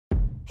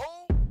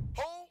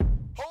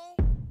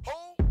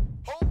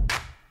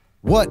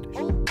What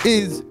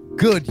is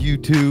good,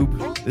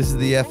 YouTube? This is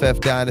the FF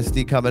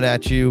Dynasty coming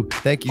at you.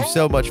 Thank you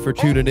so much for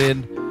tuning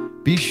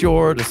in. Be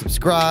sure to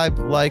subscribe,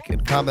 like,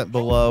 and comment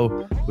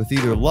below with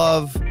either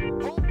love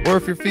or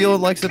if you're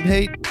feeling like some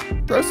hate,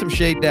 throw some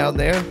shade down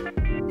there.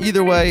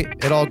 Either way,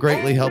 it all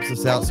greatly helps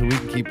us out so we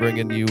can keep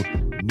bringing you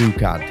new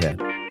content.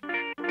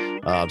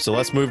 So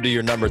let's move to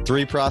your number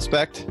 3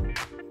 prospect.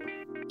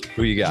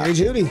 Who you got?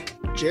 Jeudy.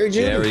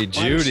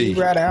 Jeudy.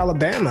 Receiver out of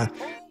Alabama.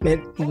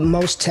 Man,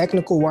 most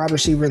technical wide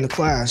receiver in the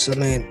class. I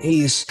mean,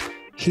 he's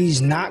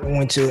not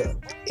going to.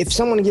 If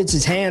someone gets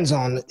his hands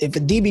on, when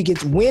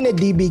a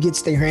DB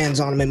gets their hands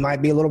on him, it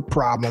might be a little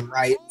problem,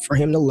 right, for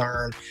him to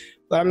learn.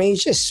 But I mean,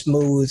 he's just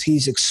smooth.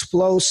 He's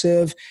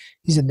explosive.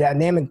 He's a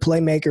dynamic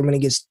playmaker when he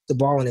gets the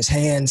ball in his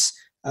hands.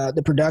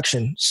 The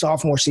production,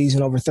 sophomore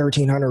season, over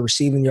 1,300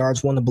 receiving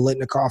yards, won the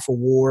Biletnikoff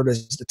Award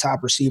as the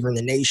top receiver in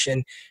the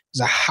nation. Was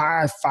a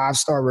high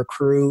 5-star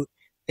recruit.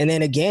 And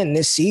then again,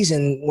 this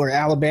season where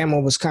Alabama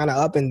was kind of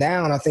up and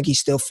down, I think he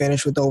still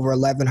finished with over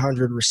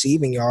 1,100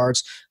 receiving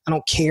yards. I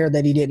don't care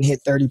that he didn't hit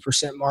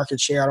 30%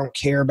 market share. I don't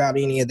care about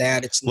any of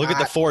that. Look at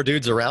the 4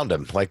 dudes around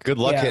him. Like, good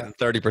luck hitting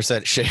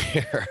 30%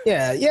 share.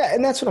 Yeah,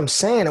 and that's what I'm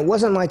saying. It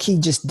wasn't like he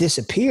just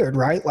disappeared,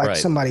 right? Like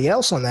somebody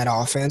else on that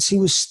offense. He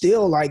was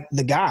still like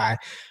the guy.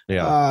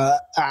 Yeah.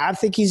 I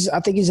think he's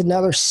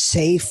another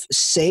safe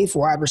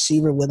wide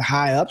receiver with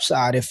high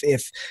upside.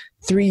 If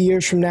 3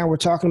 years from now we're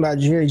talking about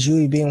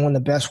Jeudy being one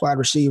of the best wide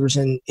receivers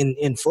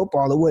in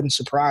football, it wouldn't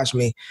surprise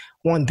me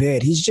one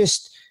bit. He's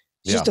just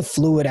a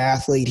fluid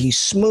athlete. He's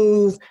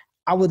smooth.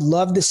 I would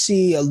love to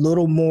see a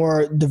little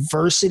more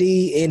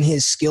diversity in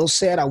his skill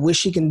set. I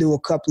wish he can do a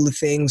couple of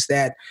things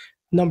that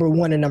number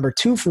 1 and number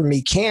 2 for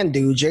me can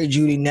do.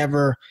 Jeudy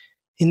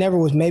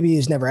maybe he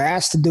was never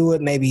asked to do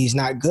it. Maybe he's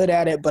not good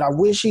at it, but I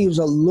wish he was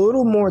a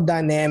little more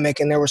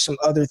dynamic and there were some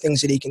other things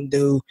that he can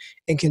do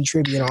and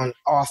contribute on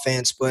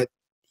offense. But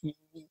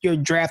you're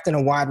drafting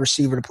a wide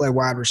receiver to play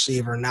wide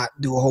receiver, not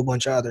do a whole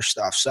bunch of other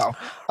stuff. So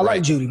I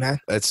like Jeudy, man.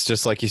 It's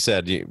just like you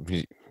said,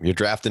 you're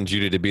drafting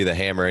Jeudy to be the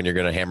hammer, and you're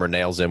going to hammer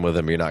nails in with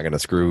him. You're not going to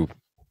screw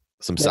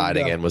some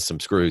siding in with some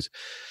screws.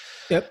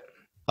 Yep.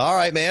 All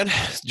right, man.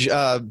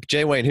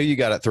 Jay Wayne, who you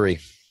got at 3?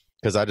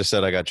 Because I just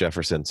said I got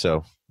Jefferson,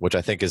 which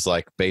I think is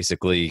like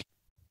basically,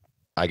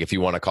 like, if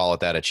you want to call it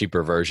that, a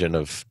cheaper version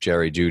of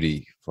Jerry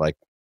Jeudy. Like,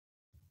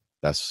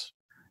 that's.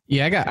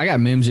 Yeah, I got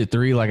Mims at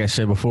 3. Like I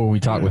said before, we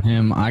talked with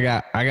him. I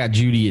got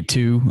Jeudy at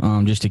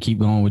 2. Just to keep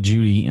going with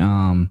Jeudy.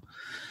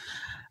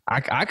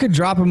 I could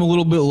drop him a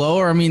little bit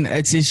lower. I mean,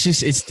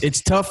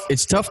 it's tough.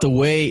 It's tough to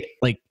weigh.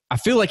 Like, I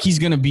feel like he's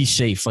going to be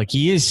safe. Like,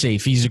 he is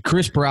safe. He's a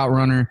crisp route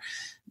runner.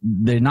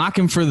 They knock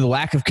him for the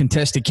lack of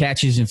contested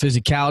catches and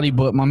physicality,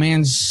 but my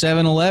man's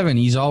 7'11".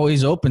 He's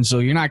always open, so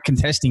you're not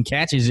contesting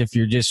catches if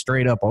you're just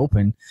straight up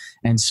open.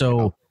 And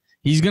so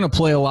he's going to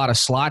play a lot of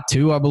slot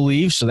too, I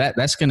believe, so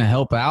that's going to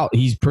help out.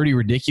 He's pretty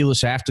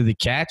ridiculous after the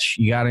catch.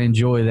 You got to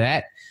enjoy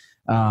that.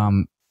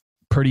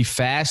 Pretty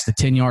fast. The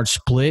 10-yard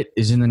split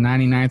is in the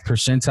 99th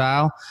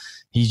percentile.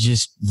 He's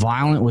just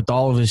violent with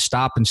all of his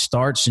stop and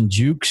starts and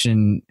jukes,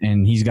 and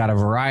he's got a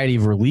variety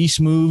of release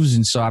moves.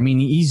 And so, I mean,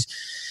 he's –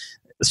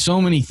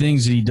 so many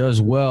things that he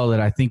does well that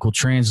I think will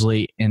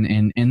translate.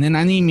 And then,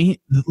 I mean,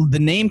 the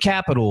name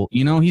capital,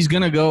 he's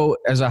going to go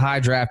as a high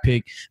draft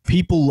pick.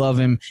 People love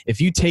him. If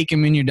you take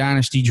him in your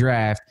dynasty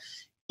draft,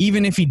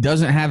 even if he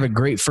doesn't have a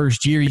great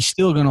first year, he's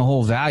still going to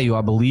hold value,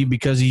 I believe,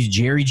 because he's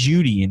Jerry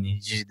Jeudy,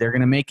 and they're going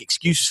to make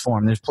excuses for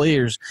him. There's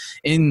players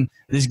in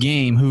this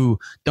game who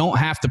don't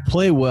have to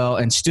play well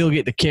and still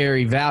get to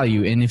carry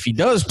value. And if he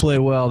does play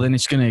well, then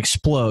it's going to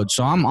explode.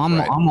 So I'm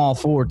all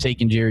for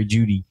taking Jerry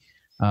Jeudy.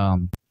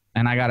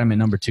 And I got him at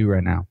number 2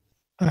 right now.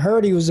 I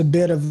heard he was a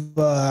bit of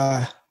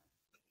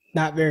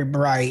not very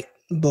bright,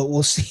 but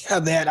we'll see how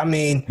that. I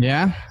mean,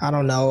 yeah, I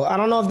don't know. I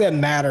don't know if that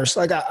matters.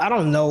 Like, I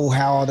don't know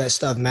how all that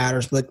stuff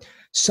matters, but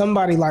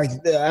somebody like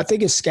I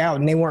think it's Scout,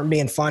 and they weren't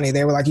being funny.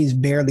 They were like, he's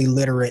barely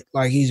literate.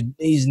 Like,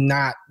 he's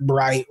not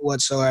bright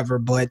whatsoever,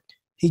 but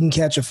he can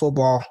catch a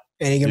football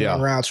and he can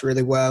run routes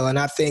really well. And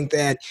I think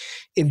that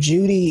if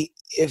Jeudy –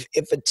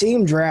 If a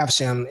team drafts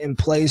him and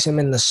plays him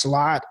in the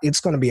slot, it's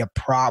going to be a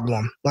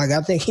problem. Like, I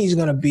think he's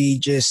going to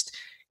be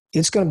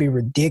it's going to be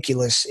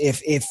ridiculous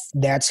if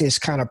that's his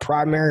kind of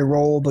primary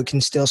role, but can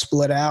still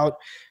split out,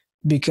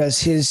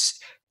 because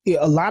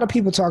a lot of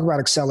people talk about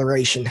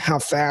acceleration, how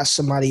fast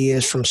somebody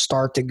is from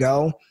start to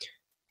go.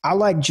 I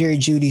like Jerry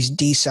Jeudy's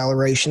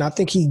deceleration. I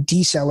think he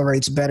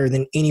decelerates better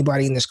than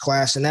anybody in this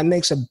class, and that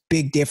makes a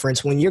big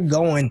difference when you're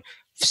going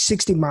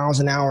 60 miles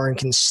an hour and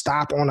can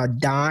stop on a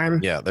dime.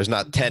 Yeah, there's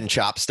not 10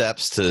 chop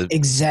steps to –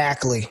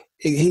 Exactly.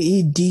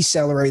 He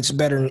decelerates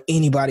better than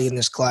anybody in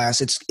this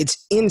class.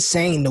 It's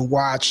insane to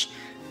watch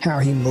how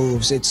he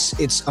moves.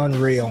 It's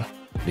unreal.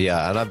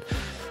 Yeah, and I'm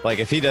like,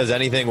 if he does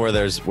anything where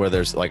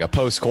there's like a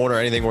post corner,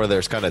 anything where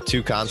there's kind of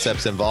 2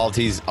 concepts involved,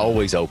 he's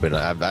always open.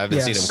 I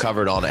haven't seen him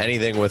covered on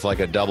anything with like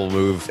a double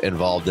move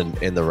involved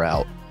in the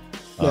route.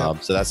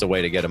 So that's a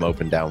way to get him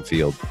open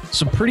downfield.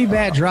 Some pretty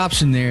bad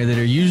drops in there that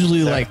are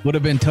usually would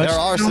have been touchdowns. There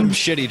are some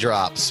shitty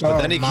drops,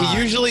 but then he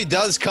usually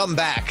does come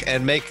back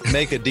and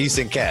make a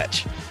decent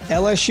catch.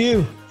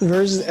 LSU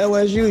versus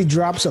LSU, he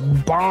drops a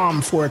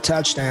bomb for a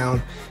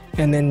touchdown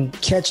and then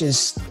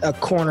catches a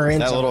corner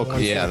into that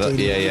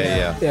little,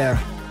 yeah.